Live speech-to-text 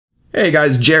Hey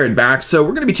guys, Jared back. So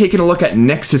we're going to be taking a look at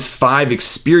Nexus 5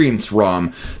 Experience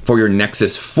ROM for your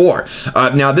Nexus 4.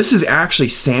 Now this is actually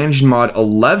CyanogenMod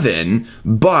 11,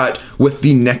 but with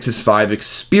the Nexus 5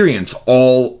 Experience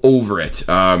all over it.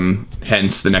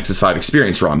 Hence the Nexus 5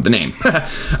 Experience ROM, the name.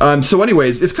 So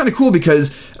anyways, it's kind of cool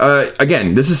because,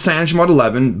 again, this is CyanogenMod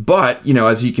 11, but, you know,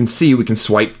 as you can see, we can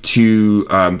swipe to,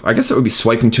 I guess that would be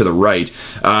swiping to the right,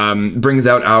 brings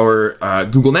out our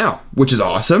Google Now, which is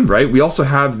awesome, right? We also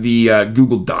have the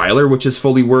Google Dialer, which is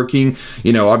fully working.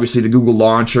 You know, obviously the Google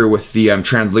Launcher with the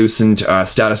translucent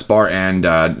status bar and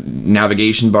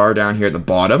navigation bar down here at the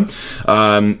bottom.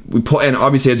 And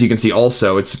obviously, as you can see,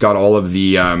 also it's got all of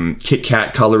the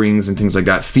KitKat colorings and things like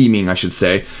that, theming, I should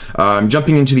say.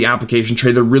 Jumping into the application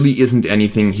tray, there really isn't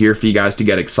anything here for you guys to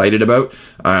get excited about.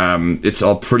 It's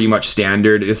all pretty much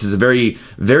standard. This is a very,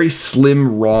 very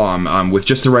slim ROM with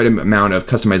just the right amount of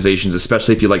customizations,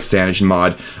 especially if you like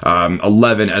CyanogenMod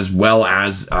 11 as well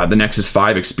as the Nexus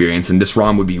 5 experience, and this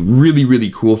ROM would be really, really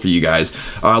cool for you guys.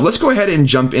 Let's go ahead and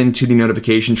jump into the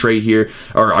notification tray here,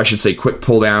 or I should say quick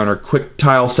pull down or quick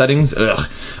tile settings.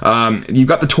 You've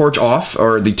got the torch off,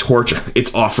 or the torch,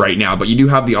 it's off right now, but you do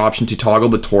have the option to toggle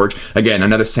the torch. Again,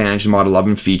 another CyanogenMod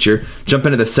 11 feature. Jump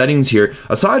into the settings here.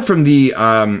 Aside from the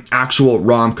actual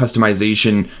ROM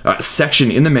customization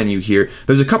section in the menu here,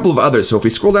 there's a couple of others. So if we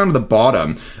scroll down to the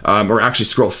bottom, or actually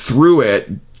scroll through it,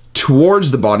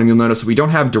 towards the bottom, you'll notice we don't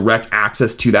have direct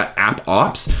access to that app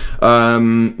ops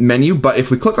menu, but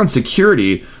if we click on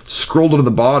security, scroll to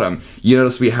the bottom, you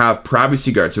notice we have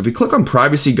privacy guard. So if we click on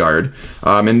privacy guard,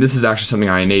 and this is actually something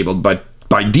I enabled, but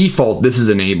by default, this is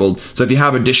enabled. So if you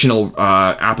have additional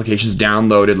applications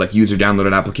downloaded, like user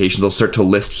downloaded applications, they'll start to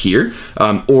list here.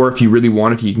 Or if you really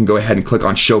wanted to, you can go ahead and click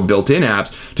on show built-in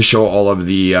apps to show all of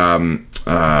the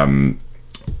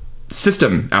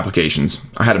system applications.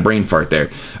 I had a brain fart there.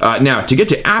 Now, to get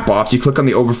to App Ops, you click on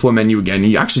the overflow menu again, and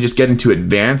you actually just get into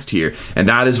advanced here, and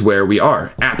that is where we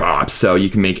are, App Ops. So you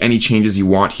can make any changes you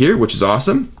want here, which is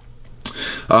awesome.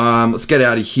 Let's get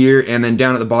out of here, and then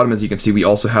down at the bottom, as you can see, we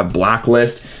also have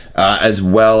blacklist, as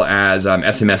well as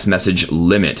SMS message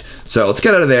limit. So let's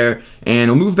get out of there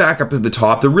and we'll move back up to the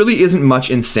top. There really isn't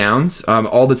much in sounds.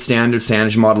 All the standard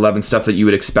CyanogenMod 11 stuff that you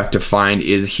would expect to find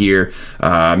is here.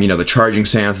 You know, the charging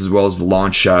sounds as well as the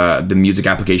launch, the music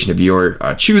application of your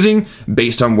choosing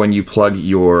based on when you plug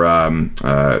your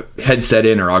headset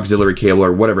in or auxiliary cable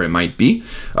or whatever it might be.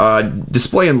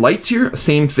 Display and lights here,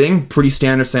 same thing, pretty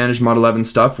standard CyanogenMod 11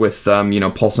 stuff with you know,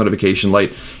 pulse notification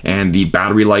light and the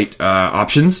battery light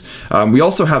options. We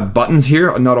also have buttons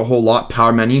here, not a whole lot.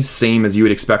 Power menu, same as you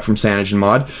would expect from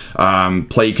CyanogenMod.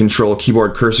 Play control,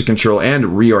 keyboard cursor control, and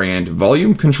reorient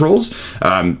volume controls.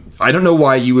 I don't know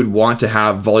why you would want to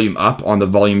have volume up on the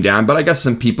volume down, but I guess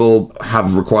some people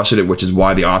have requested it, which is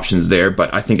why the option's there,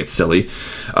 but I think it's silly.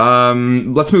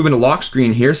 Let's move into lock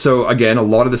screen here. So again, a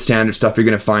lot of the standard stuff you're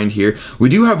going to find here. We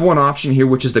do have one option here,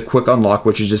 which is the quick unlock,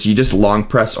 which is just, you just long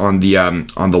press on the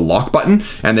lock button,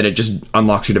 and then it just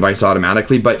unlocks your device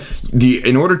automatically. But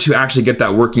in order to actually get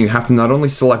that working, you have to not only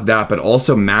select that, but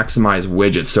also maximize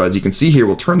widgets. So as you can see here,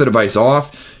 we'll turn the device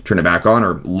off, turn it back on,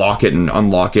 or lock it and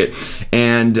unlock it,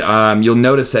 and you'll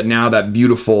notice that now that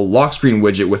beautiful lock screen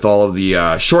widget with all of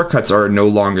the shortcuts are no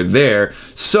longer there.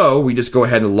 So we just go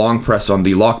ahead and long press on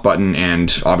the lock button,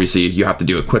 and obviously you have to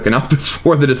do it quick enough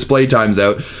before the display times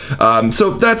out.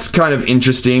 So that's kind of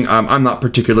interesting. I'm not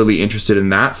particularly interested in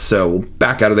that, so we'll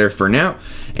back out of there for now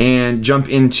and jump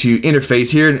into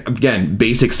interface here. Again,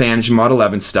 basic CyanogenMod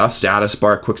 11 stuff, status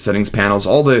bar, quick settings panels,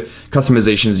 all the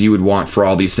customizations you would want for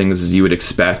all these things as you would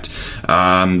expect.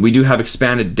 We do have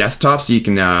expanded desktop, so you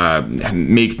can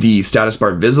make the status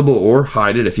bar visible or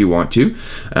hide it if you want to.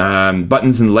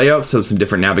 Buttons and layouts, so some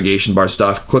different navigation bar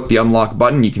stuff. Click the unlock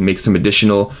button, you can make some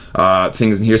additional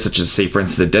things in here, such as, say, for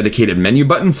instance, a dedicated menu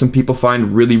button. Some people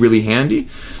find really, really handy,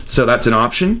 so that's an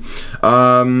option.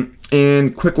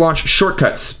 And quick launch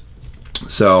shortcuts.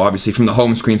 So obviously from the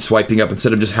home screen, swiping up,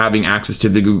 instead of just having access to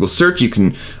the Google search, you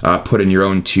can put in your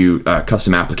own two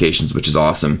custom applications, which is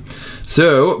awesome.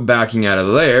 So backing out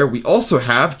of there, we also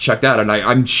have, check that out, and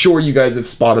I'm sure you guys have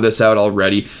spotted this out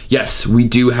already. Yes, we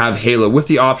do have Halo with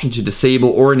the option to disable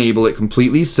or enable it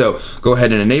completely. So go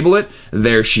ahead and enable it.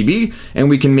 There she be. And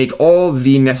we can make all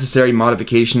the necessary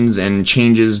modifications and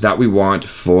changes that we want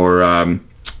for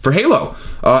Halo.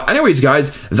 Anyways,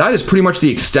 guys, that is pretty much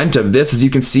the extent of this. As you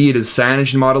can see, it is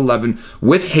CyanogenMod 11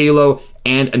 with Halo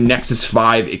and a Nexus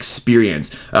 5 experience.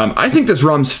 I think this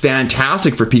ROM's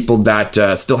fantastic for people that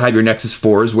still have your Nexus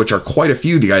 4s, which are quite a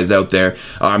few of you guys out there.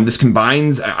 This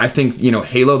combines, I think, you know,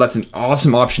 Halo, that's an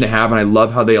awesome option to have, and I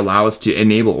love how they allow us to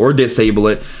enable or disable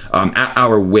it at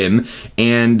our whim.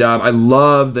 And I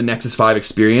love the Nexus 5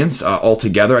 experience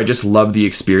altogether. I just love the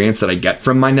experience that I get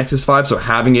from my Nexus 5, so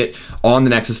having it on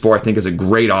the Nexus 4 I think is a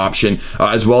great option,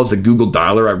 as well as the Google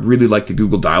Dialer. I really like the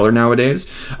Google Dialer nowadays.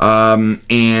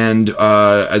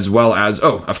 As well as,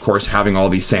 oh, of course, having all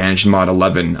these Cyanogen Mod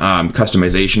 11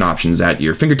 customization options at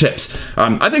your fingertips.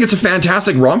 I think it's a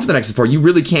fantastic ROM for the Nexus 4. You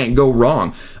really can't go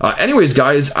wrong. Anyways,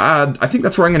 guys, I think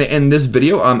that's where I'm going to end this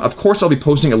video. Of course, I'll be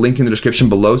posting a link in the description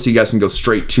below so you guys can go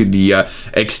straight to the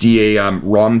XDA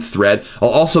ROM thread. I'll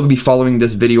also be following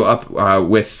this video up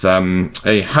with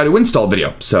a how to install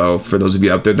video. So for those of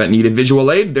you out there that need a visual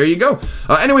aid, there you go.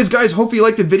 Anyways, guys, hope you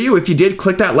liked the video. If you did,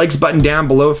 click that likes button down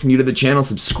below. If you're new to the channel,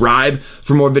 subscribe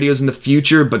for more videos in the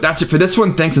future. But that's it for this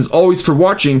one. Thanks as always for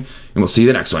watching, and we'll see you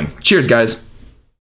the next one. Cheers, guys.